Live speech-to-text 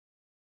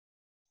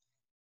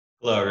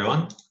Hello,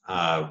 everyone.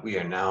 We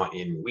are now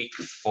in week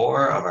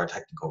 4 of our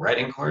technical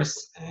writing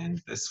course, and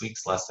this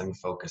week's lesson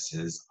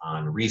focuses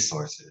on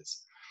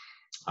resources.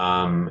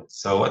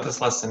 So what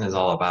this lesson is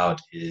all about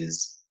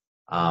is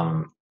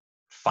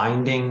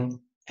finding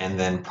and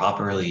then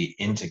properly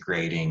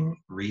integrating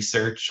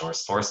research or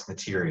source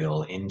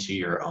material into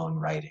your own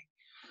writing.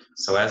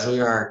 So as we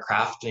are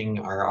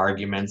crafting our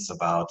arguments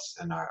about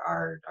and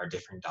our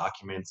different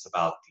documents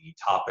about the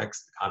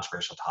topics, the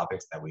controversial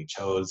topics that we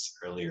chose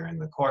earlier in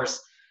the course,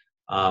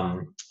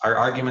 our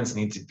arguments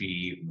need to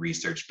be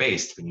research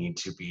based. We need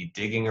to be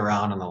digging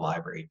around in the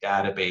library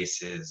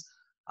databases,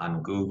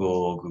 on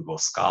Google, Google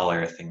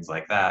Scholar, things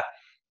like that,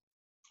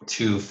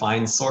 to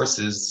find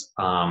sources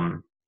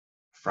from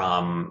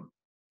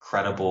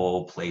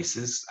credible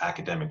places,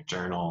 academic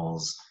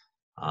journals,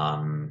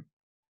 um,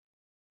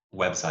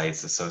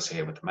 websites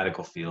associated with the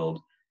medical field,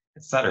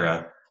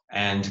 etc.,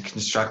 and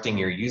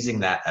constructing or using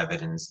that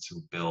evidence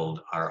to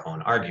build our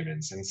own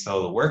arguments. And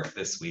so the work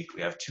this week,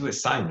 we have 2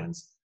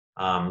 assignments,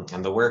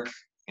 and the work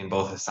in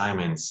both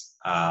assignments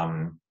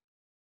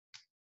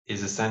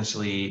is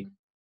essentially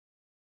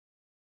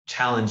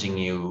challenging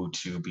you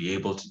to be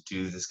able to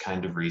do this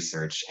kind of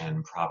research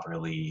and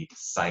properly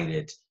cite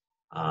it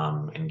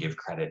and give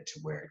credit to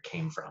where it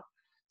came from.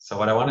 So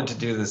what I wanted to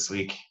do this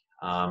week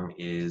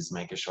is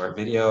make a short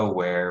video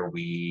where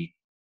we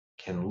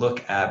can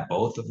look at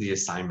both of the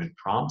assignment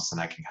prompts, and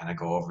I can kind of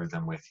go over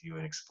them with you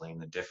and explain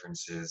the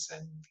differences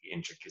and the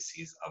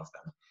intricacies of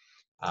them.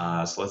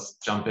 So let's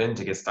jump in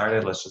to get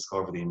started. Let's just go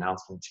over the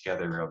announcement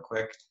together real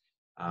quick.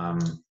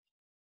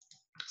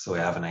 So we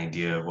have an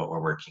idea of what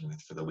we're working with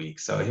for the week.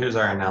 So here's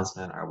our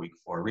announcement, our week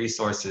 4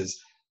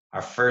 resources.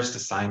 Our first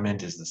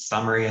assignment is the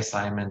summary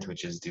assignment,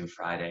 which is due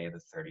Friday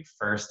the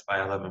 31st by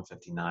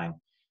 11:59.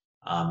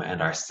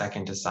 And our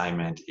second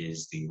assignment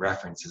is the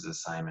references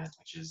assignment,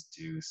 which is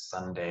due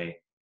Sunday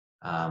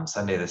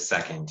the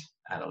 2nd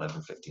at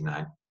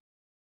 11:59.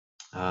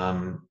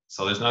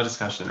 So there's no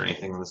discussion or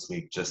anything this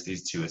week, just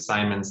these 2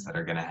 assignments that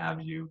are going to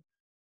have you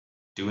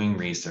doing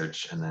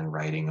research and then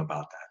writing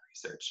about that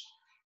research.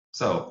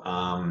 So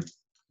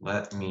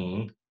let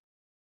me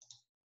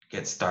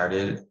get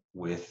started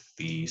with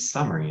the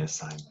summary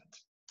assignment.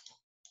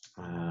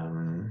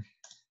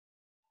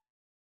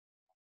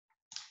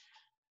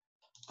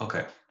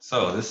 Okay,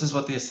 so this is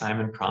what the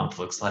assignment prompt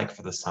looks like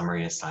for the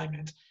summary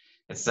assignment.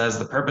 It says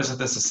the purpose of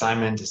this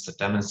assignment is to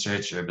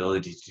demonstrate your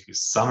ability to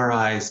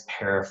summarize,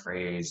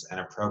 paraphrase, and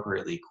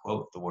appropriately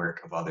quote the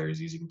work of others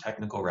using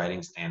technical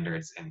writing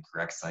standards and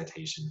correct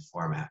citation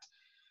format.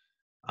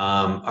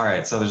 All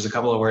right, so there's a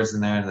couple of words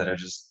in there that I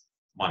just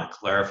want to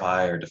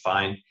clarify or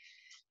define.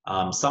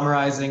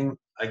 Summarizing,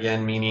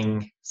 again,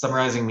 meaning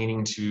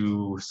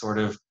to sort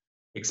of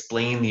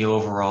explain the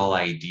overall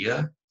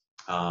idea.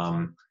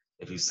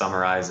 If you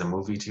summarize a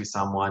movie to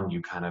someone,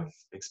 you kind of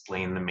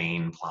explain the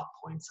main plot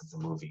points of the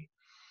movie.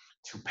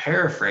 To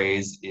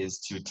paraphrase is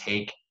to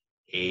take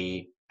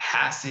a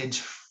passage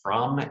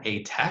from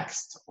a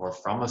text or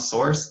from a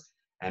source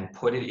and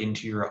put it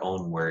into your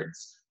own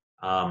words,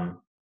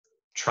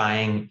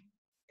 trying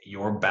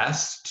your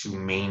best to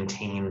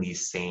maintain the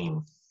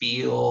same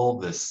feel,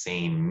 the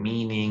same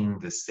meaning,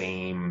 the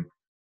same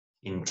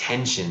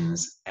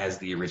intentions as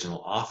the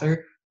original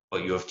author,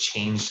 but you have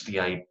changed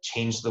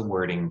the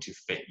wording to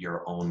fit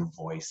your own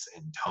voice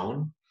and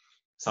tone.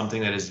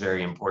 Something that is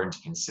very important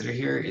to consider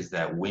here is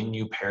that when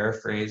you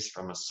paraphrase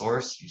from a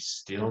source, you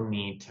still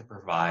need to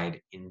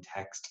provide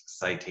in-text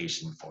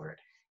citation for it.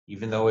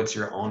 Even though it's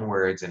your own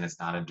words and it's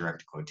not a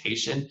direct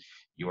quotation,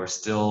 you are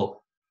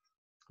still,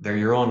 they're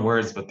your own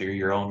words, but they're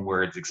your own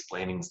words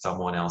explaining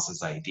someone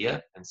else's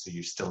idea, and so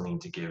you still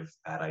need to give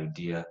that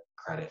idea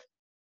credit.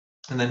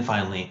 And then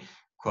finally,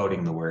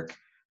 quoting the work,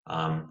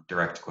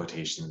 direct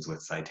quotations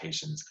with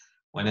citations.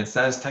 When it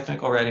says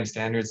technical writing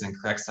standards and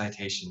correct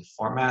citation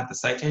format, the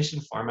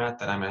citation format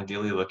that I'm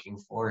ideally looking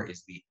for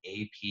is the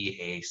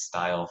APA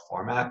style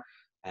format.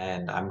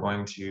 And I'm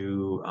going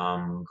to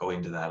go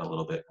into that a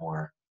little bit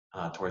more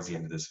towards the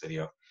end of this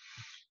video.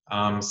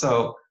 This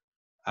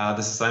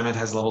assignment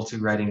has level 2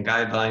 writing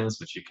guidelines,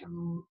 which you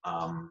can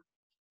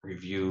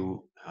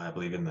review, I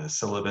believe, in the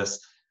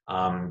syllabus.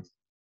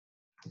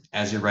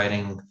 As you're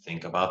writing,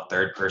 think about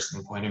third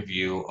person point of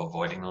view,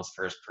 avoiding those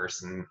first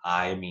person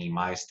I, me,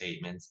 my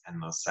statements,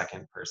 and those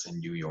second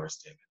person you, your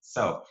statements.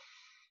 So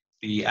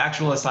the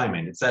actual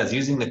assignment, it says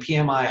using the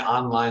PMI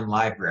online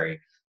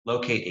library,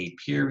 locate a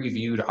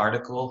peer-reviewed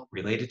article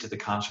related to the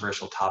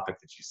controversial topic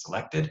that you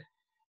selected.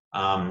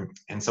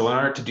 And so in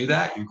order to do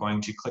that, you're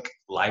going to click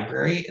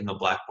library in the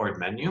Blackboard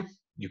menu.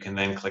 You can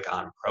then click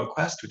on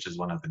ProQuest, which is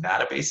one of the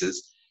databases.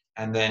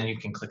 And then you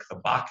can click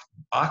the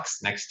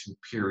box next to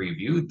peer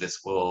reviewed. This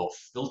will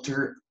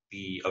filter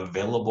the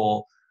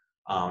available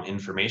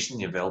information,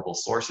 the available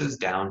sources,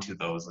 down to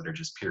those that are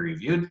just peer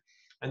reviewed.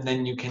 And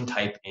then you can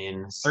type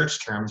in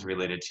search terms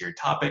related to your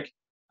topic,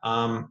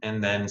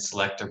 and then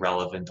select a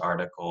relevant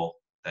article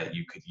that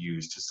you could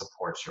use to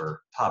support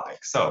your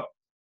topic. So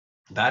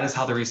that is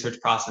how the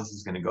research process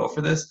is going to go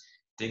for this,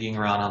 digging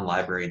around on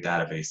library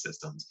database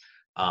systems.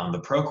 The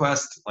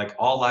ProQuest, like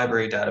all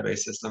library database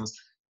systems,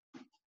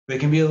 they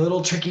can be a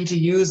little tricky to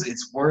use.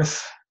 It's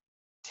worth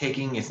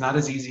taking, it's not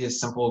as easy as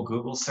simple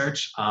Google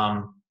search.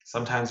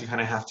 Sometimes you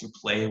kind of have to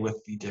play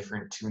with the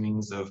different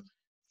tunings of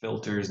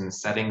filters and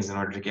settings in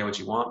order to get what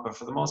you want, but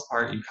for the most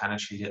part, you kind of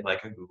treat it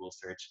like a Google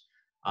search.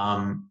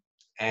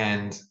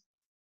 And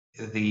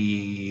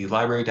the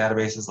library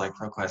databases like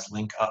ProQuest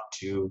link up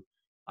to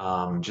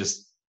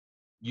just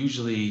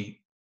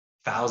usually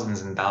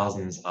thousands and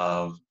thousands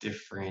of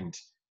different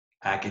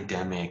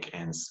academic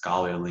and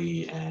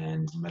scholarly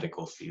and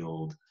medical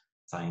field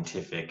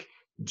scientific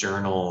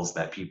journals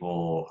that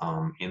people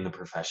in the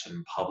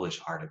profession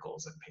publish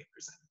articles and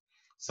papers in.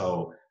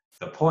 So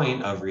the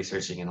point of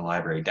researching in a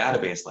library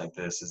database like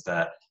this is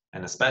that,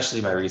 and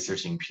especially by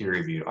researching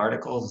peer-reviewed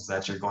articles, is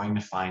that you're going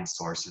to find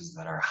sources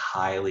that are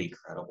highly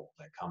credible,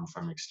 that come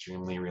from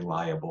extremely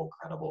reliable,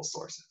 credible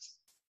sources.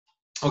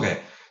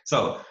 Okay,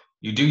 so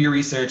you do your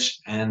research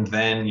and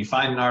then you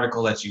find an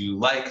article that you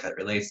like that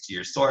relates to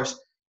your source.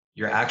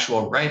 Your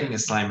actual writing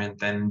assignment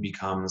then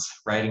becomes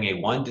writing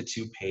a 1 to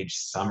 2 page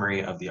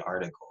summary of the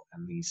article.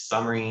 And the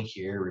summary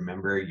here,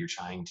 remember, you're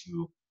trying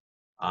to,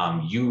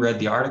 you read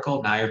the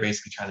article, now you're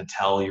basically trying to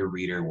tell your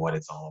reader what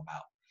it's all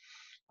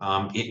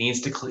about. It needs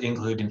to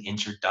include an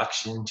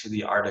introduction to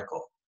the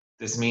article.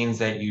 This means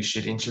that you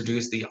should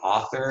introduce the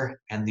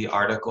author and the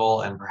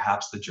article and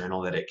perhaps the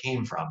journal that it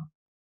came from.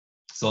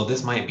 So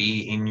this might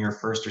be in your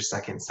first or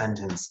second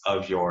sentence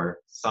of your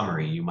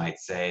summary. You might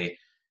say,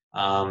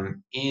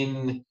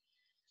 in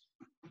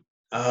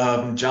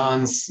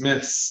John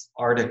Smith's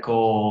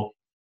article,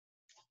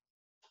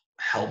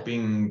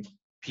 Helping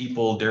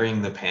People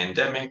During the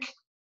Pandemic,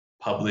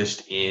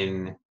 published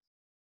in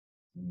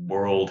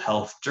World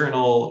Health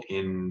Journal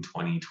in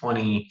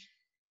 2020,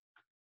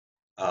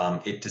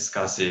 it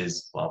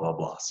discusses blah, blah,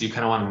 blah. So you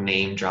kind of want to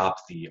name drop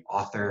the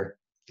author,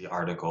 the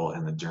article,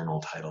 and the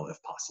journal title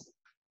if possible.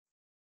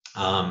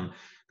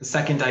 The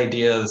second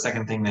idea, the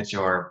second thing that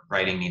your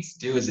writing needs to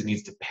do is it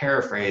needs to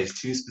paraphrase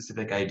 2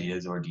 specific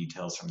ideas or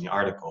details from the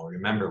article.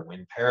 Remember,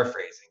 when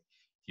paraphrasing,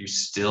 you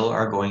still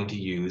are going to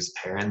use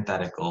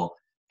parenthetical,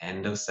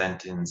 end of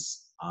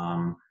sentence,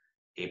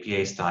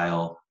 APA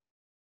style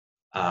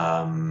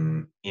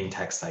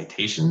in-text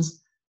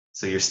citations.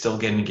 So you're still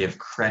going to give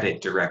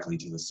credit directly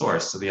to the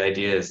source. So the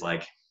idea is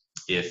like,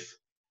 if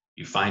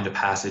you find a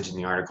passage in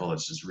the article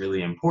that's just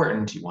really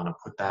important, you want to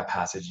put that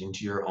passage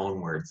into your own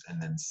words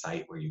and then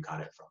cite where you got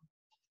it from.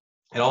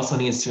 It also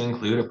needs to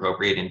include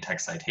appropriate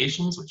in-text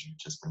citations, which we've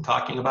just been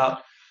talking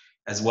about,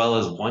 as well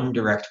as 1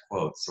 direct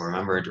quote. So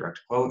remember, a direct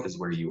quote is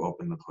where you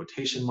open the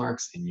quotation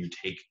marks and you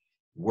take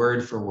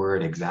word for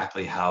word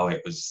exactly how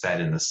it was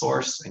said in the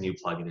source and you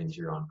plug it into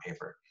your own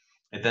paper.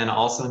 It then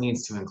also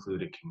needs to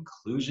include a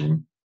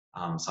conclusion,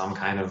 some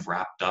kind of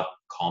wrapped up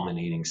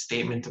culminating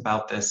statement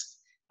about this,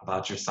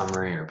 about your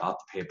summary or about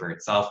the paper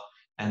itself,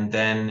 and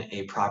then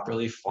a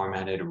properly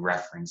formatted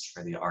reference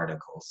for the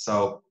article.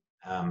 So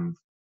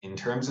in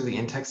terms of the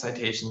in-text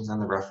citations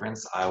and the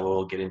reference, I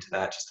will get into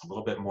that just a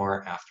little bit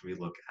more after we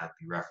look at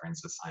the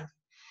reference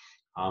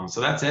assignment.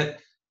 So that's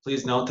it.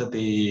 Please note that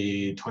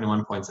the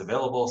 21 points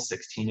available,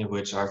 16 of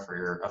which are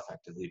for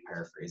effectively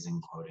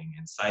paraphrasing, quoting,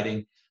 and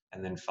citing,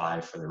 and then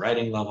 5 for the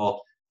writing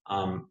level.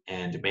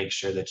 And make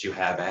sure that you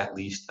have at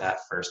least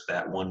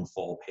that 1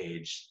 full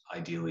page,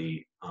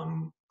 ideally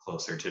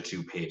closer to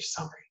 2-page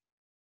summary.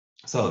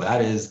 So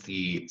that is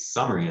the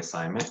summary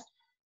assignment.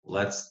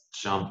 Let's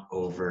jump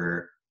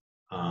over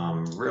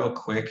real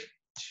quick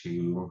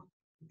to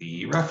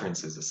the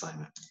references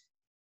assignment.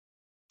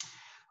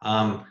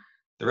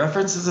 The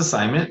references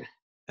assignment,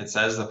 it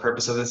says the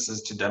purpose of this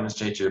is to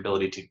demonstrate your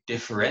ability to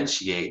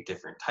differentiate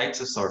different types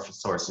of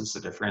sources, so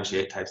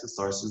differentiate types of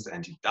sources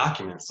and to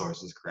document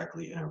sources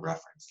correctly in a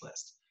reference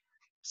list.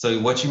 So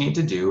what you need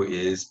to do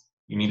is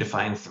you need to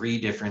find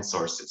 3 different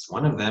sources.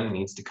 One of them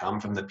needs to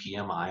come from the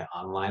PMI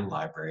online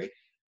library.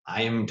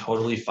 I am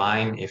totally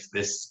fine if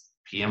this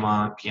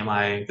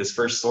PMI, this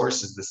first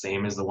source is the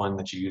same as the one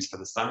that you use for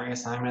the summary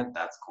assignment,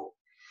 that's cool.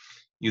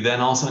 You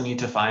then also need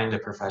to find a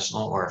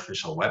professional or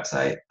official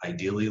website,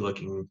 ideally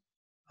looking,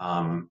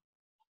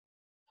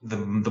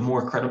 the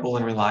more credible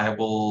and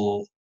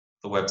reliable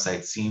the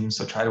website seems,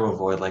 so try to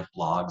avoid like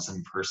blogs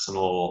and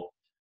personal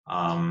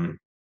kind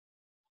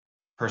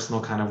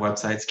of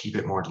websites. Keep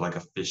it more to like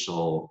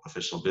official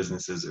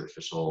businesses or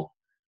official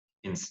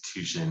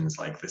institutions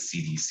like the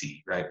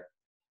CDC, right?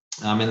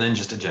 And then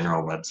just a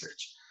general web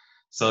search.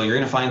 So you're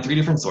going to find 3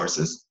 different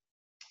sources.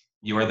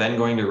 You are then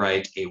going to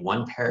write a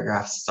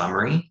 1-paragraph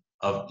summary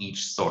of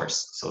each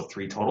source. So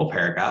 3 total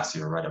paragraphs.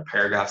 You'll write a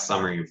paragraph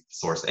summary of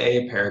source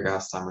A,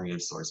 paragraph summary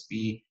of source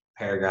B,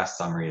 paragraph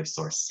summary of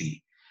source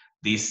C.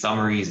 These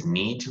summaries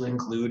need to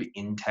include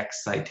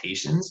in-text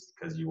citations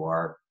because you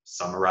are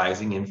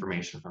summarizing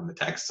information from the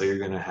text. So you're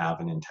going to have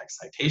an in-text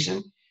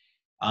citation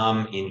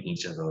in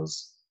each of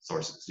those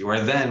sources. You are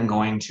then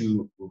going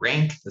to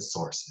rank the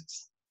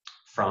sources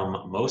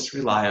from most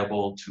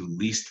reliable to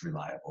least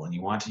reliable. And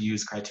you want to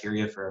use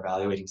criteria for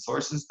evaluating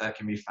sources that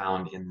can be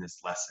found in this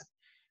lesson.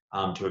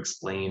 to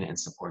explain and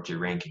support your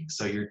ranking.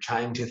 So you're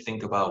trying to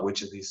think about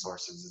which of these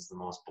sources is the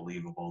most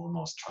believable, the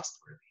most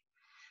trustworthy.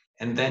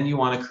 And then you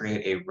want to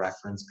create a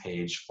reference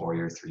page for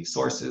your 3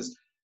 sources.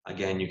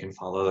 Again, you can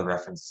follow the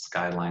reference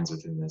guidelines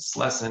within this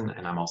lesson,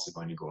 and I'm also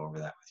going to go over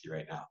that with you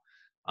right now.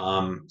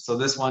 So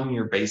this one,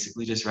 you're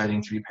basically just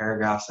writing 3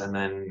 paragraphs and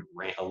then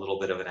a little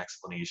bit of an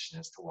explanation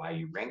as to why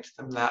you ranked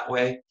them that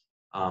way.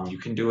 You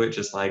can do it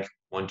just like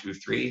 1, 2,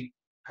 3,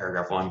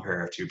 paragraph 1,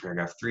 paragraph 2,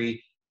 paragraph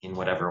 3, in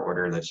whatever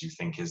order that you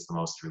think is the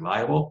most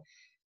reliable.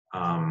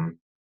 And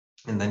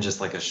then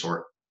just like a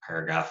short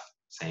paragraph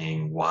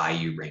saying why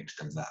you ranked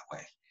them that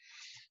way.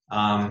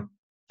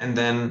 And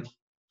then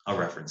a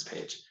reference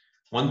page.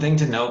 One thing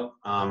to note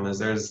is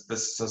there's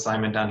this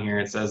assignment down here.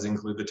 It says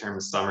include the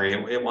term summary.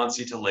 It wants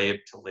you to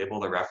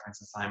label the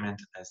reference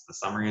assignment as the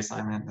summary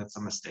assignment. That's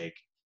a mistake.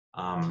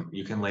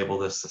 You can label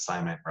this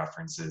assignment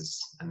references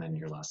and then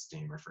your last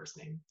name or first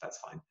name. That's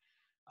fine.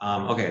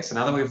 Okay, so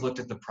now that we've looked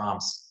at the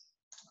prompts,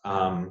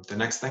 the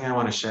next thing I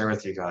want to share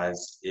with you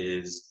guys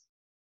is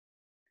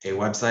a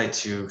website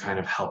to kind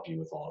of help you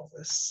with all of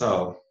this.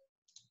 So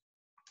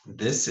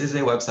this is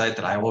a website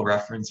that I will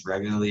reference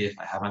regularly if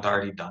I haven't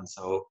already done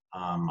so.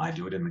 I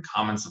do it in the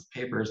comments of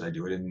papers, I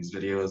do it in these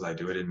videos, I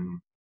do it in...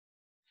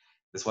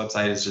 This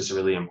website is just a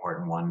really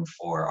important one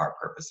for our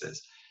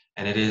purposes.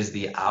 And it is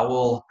the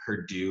OWL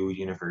Purdue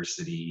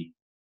University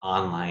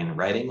Online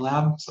Writing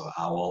Lab. So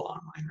OWL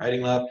Online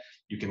Writing Lab.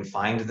 You can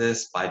find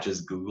this by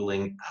just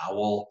Googling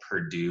OWL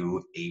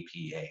Purdue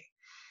APA.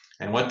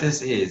 And what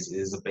this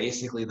is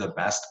basically the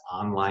best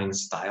online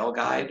style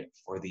guide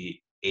for the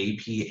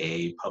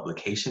APA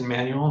publication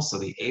manual. So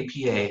the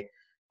APA,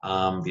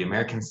 the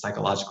American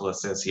Psychological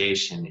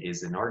Association,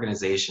 is an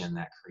organization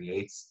that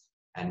creates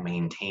and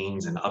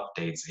maintains and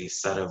updates a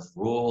set of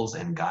rules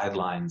and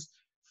guidelines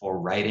for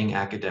writing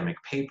academic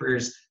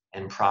papers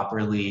and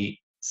properly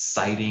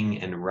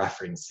citing and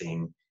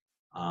referencing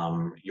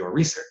your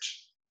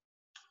research.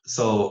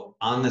 So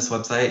on this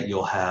website,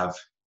 you'll have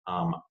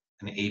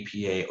an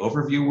APA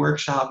overview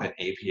workshop, an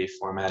APA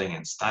formatting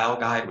and style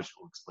guide, which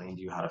will explain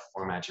to you how to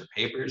format your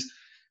papers.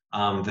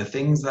 The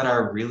things that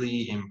are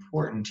really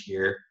important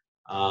here,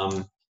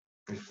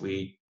 if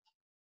we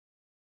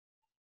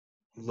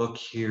look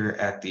here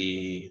at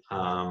the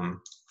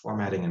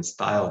formatting and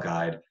style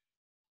guide,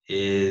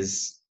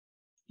 is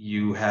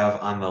you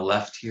have on the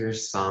left here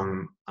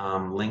some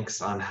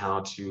links on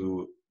how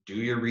to do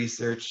your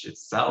research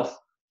itself,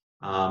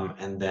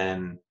 and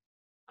then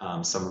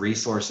some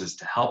resources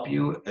to help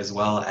you, as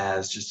well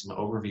as just an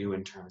overview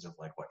in terms of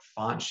like what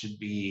font should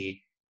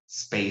be,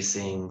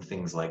 spacing,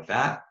 things like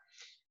that.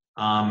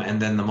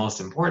 And then the most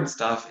important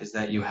stuff is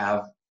that you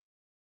have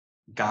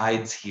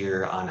guides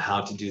here on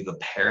how to do the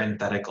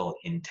parenthetical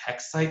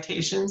in-text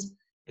citations,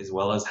 as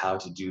well as how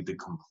to do the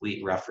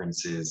complete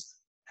references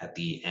at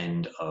the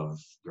end of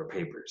your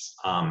papers.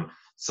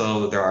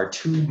 So there are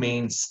 2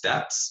 main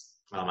steps,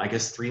 I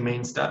guess 3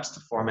 main steps to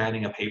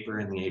formatting a paper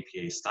in the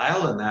APA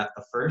style, and that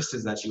the first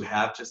is that you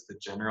have just the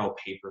general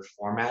paper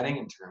formatting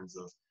in terms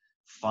of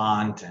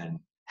font and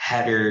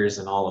headers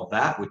and all of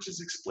that, which is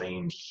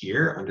explained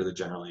here under the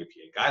general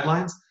APA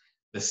guidelines.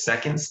 The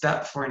second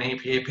step for an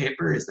APA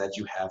paper is that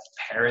you have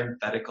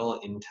parenthetical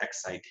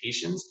in-text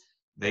citations.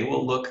 They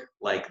will look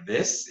like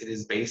this. It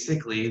is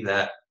basically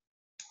that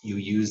you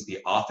use the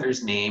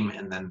author's name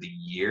and then the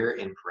year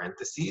in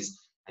parentheses,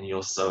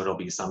 and so it'll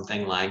be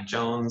something like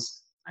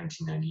Jones,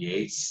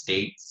 1998,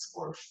 states,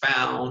 or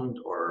found,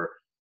 or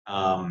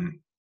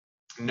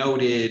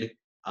noted.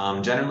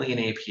 Generally in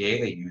APA,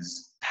 they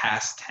use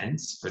past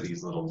tense for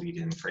these little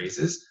lead-in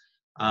phrases.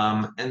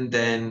 And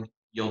then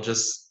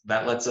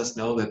that lets us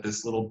know that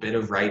this little bit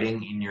of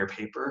writing in your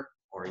paper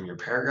or in your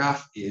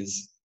paragraph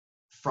is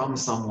from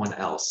someone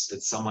else.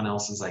 It's someone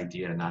else's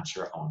idea, not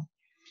your own.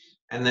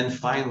 And then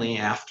finally,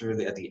 at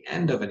the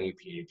end of an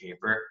APA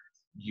paper,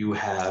 you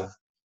have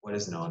what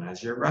is known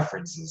as your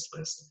references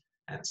list.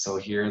 And so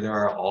here there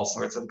are all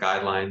sorts of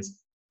guidelines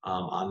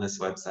on this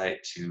website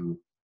to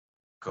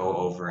go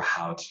over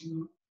how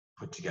to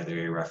put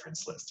together a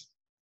reference list.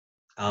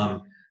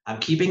 I'm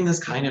keeping this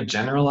kind of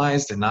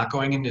generalized and not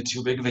going into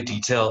too big of a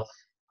detail,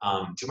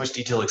 too much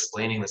detail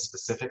explaining the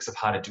specifics of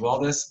how to do all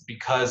this,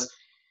 because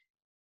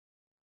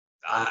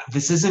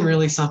this isn't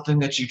really something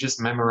that you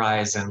just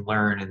memorize and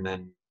learn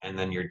and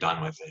then you're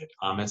done with it.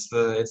 It's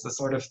the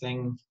sort of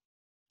thing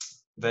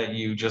that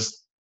you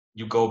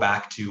go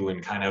back to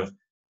and kind of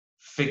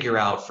figure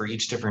out for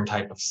each different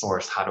type of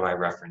source, how do I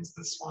reference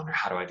this one, or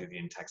how do I do the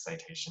in-text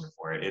citation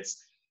for it?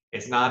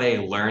 It's not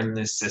a learn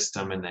this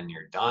system and then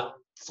you're done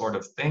sort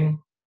of thing.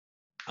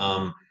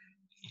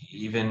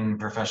 Even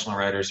professional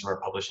writers who are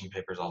publishing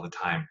papers all the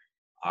time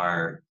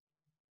are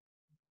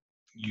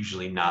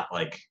usually not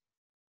like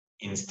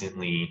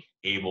instantly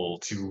able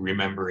to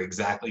remember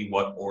exactly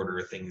what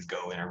order things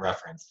go in a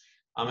reference.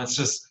 It's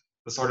just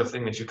the sort of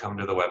thing that you come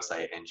to the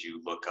website and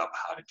you look up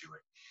how to do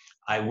it.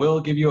 I will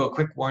give you a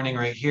quick warning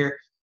right here.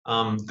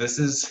 This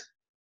is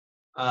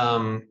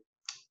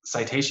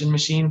Citation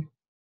Machine,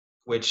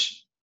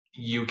 which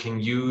you can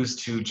use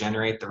to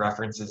generate the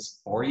references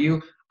for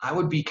you. I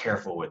would be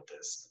careful with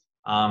this.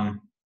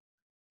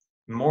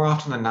 More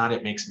often than not,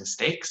 it makes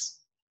mistakes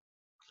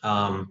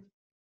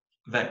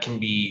that can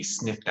be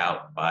sniffed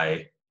out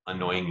by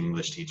annoying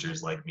English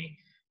teachers like me.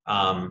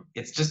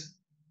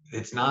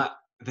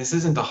 This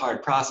isn't a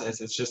hard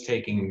process. It's just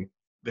taking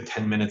the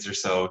 10 minutes or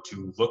so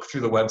to look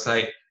through the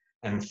website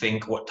and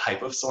think what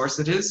type of source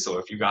it is. So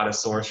if you got a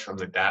source from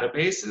the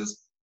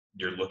databases,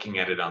 you're looking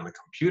at it on the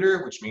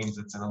computer, which means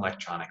it's an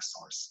electronic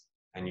source.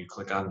 And you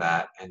click on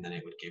that, and then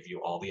it would give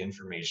you all the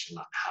information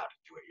on how to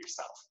do it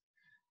yourself.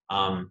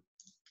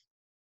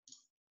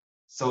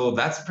 So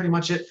that's pretty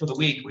much it for the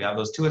week. We have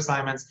those 2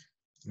 assignments.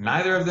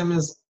 Neither of them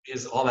is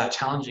all that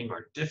challenging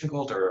or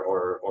difficult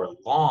or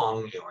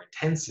long or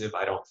intensive,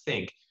 I don't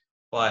think.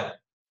 But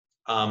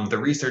the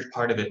research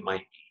part of it might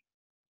be.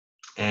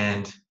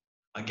 And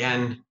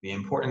again, the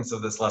importance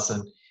of this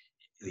lesson,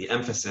 the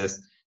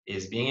emphasis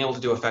is being able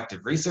to do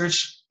effective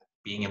research,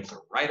 being able to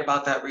write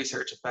about that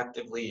research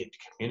effectively and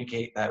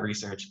communicate that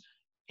research,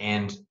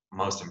 and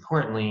most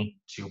importantly,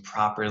 to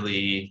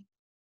properly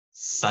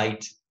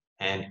cite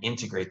and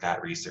integrate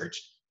that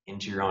research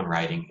into your own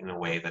writing in a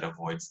way that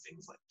avoids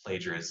things like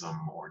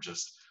plagiarism or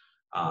just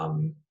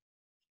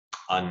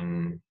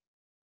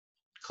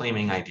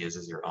claiming ideas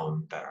as your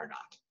own that are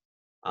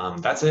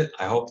not. That's it.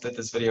 I hope that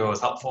this video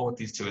was helpful with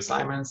these 2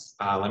 assignments.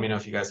 Let me know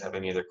if you guys have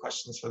any other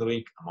questions for the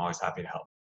week. I'm always happy to help.